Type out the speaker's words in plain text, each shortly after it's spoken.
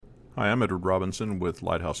Hi, I'm Edward Robinson with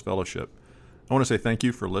Lighthouse Fellowship. I want to say thank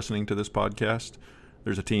you for listening to this podcast.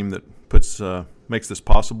 There's a team that makes this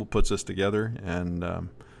possible, puts us together, and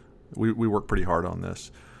we work pretty hard on this.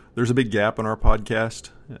 There's a big gap in our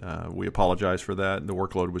podcast. We apologize for that. The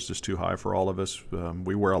workload was just too high for all of us.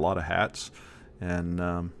 We wear a lot of hats,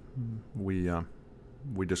 and we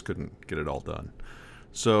just couldn't get it all done.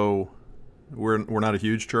 So we're not a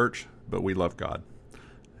huge church, but we love God.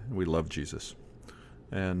 We love Jesus.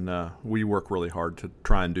 And we work really hard to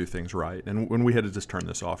try and do things right. And when we had to just turn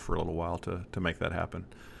this off for a little while to make that happen.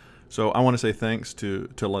 So I want to say thanks to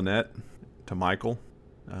Lynette, to Michael,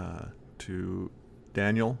 to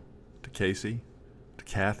Daniel, to Casey, to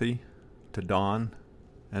Kathy, to Don,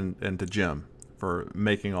 and to Jim for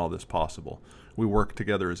making all this possible. We work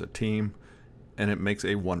together as a team, and it makes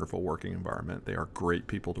a wonderful working environment. They are great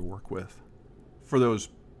people to work with. For those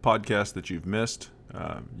podcasts that you've missed,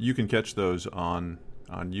 you can catch those on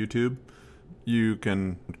YouTube. You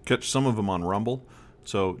can catch some of them on Rumble,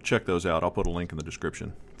 so check those out. I'll put a link in the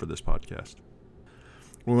description for this podcast.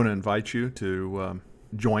 We want to invite you to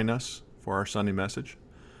join us for our Sunday message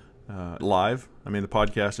live. I mean, the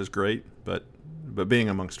podcast is great, but being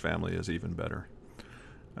amongst family is even better.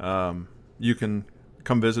 You can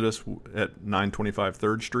come visit us at 925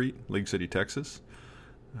 3rd Street, League City, Texas.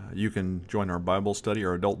 You can join our Bible study,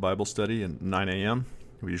 our adult Bible study at 9 a.m.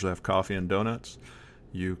 We usually have coffee and donuts.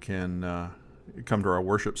 You can come to our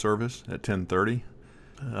worship service at 10:30.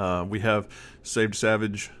 We have Saved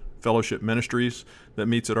Savage Fellowship Ministries that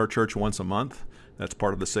meets at our church once a month. That's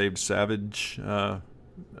part of the Saved Savage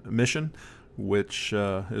mission, which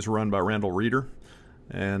is run by Randall Reeder,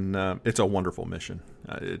 and it's a wonderful mission.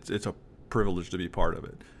 It's a privilege to be part of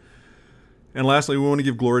it. And lastly, we want to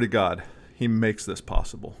give glory to God. He makes this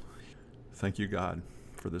possible. Thank you, God,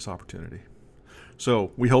 for this opportunity.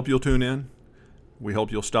 So we hope you'll tune in. We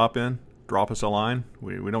hope you'll stop in, drop us a line.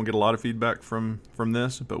 We don't get a lot of feedback from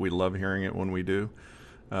this, but we love hearing it when we do.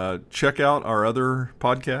 Check out our other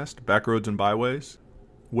podcast, Backroads and Byways,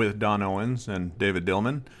 with Don Owens and David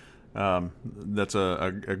Dillman. That's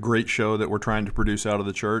a great show that we're trying to produce out of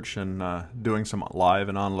the church and doing some live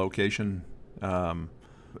and on-location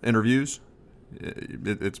interviews.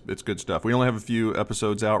 It's good stuff. We only have a few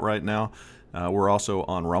episodes out right now. We're also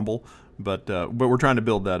on Rumble, but we're trying to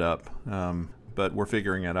build that up. But we're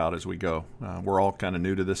figuring it out as we go. We're all kind of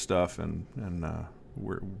new to this stuff, and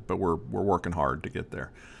we're working hard to get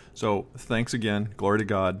there. So thanks again. Glory to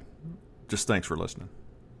God. Just thanks for listening.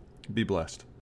 Be blessed.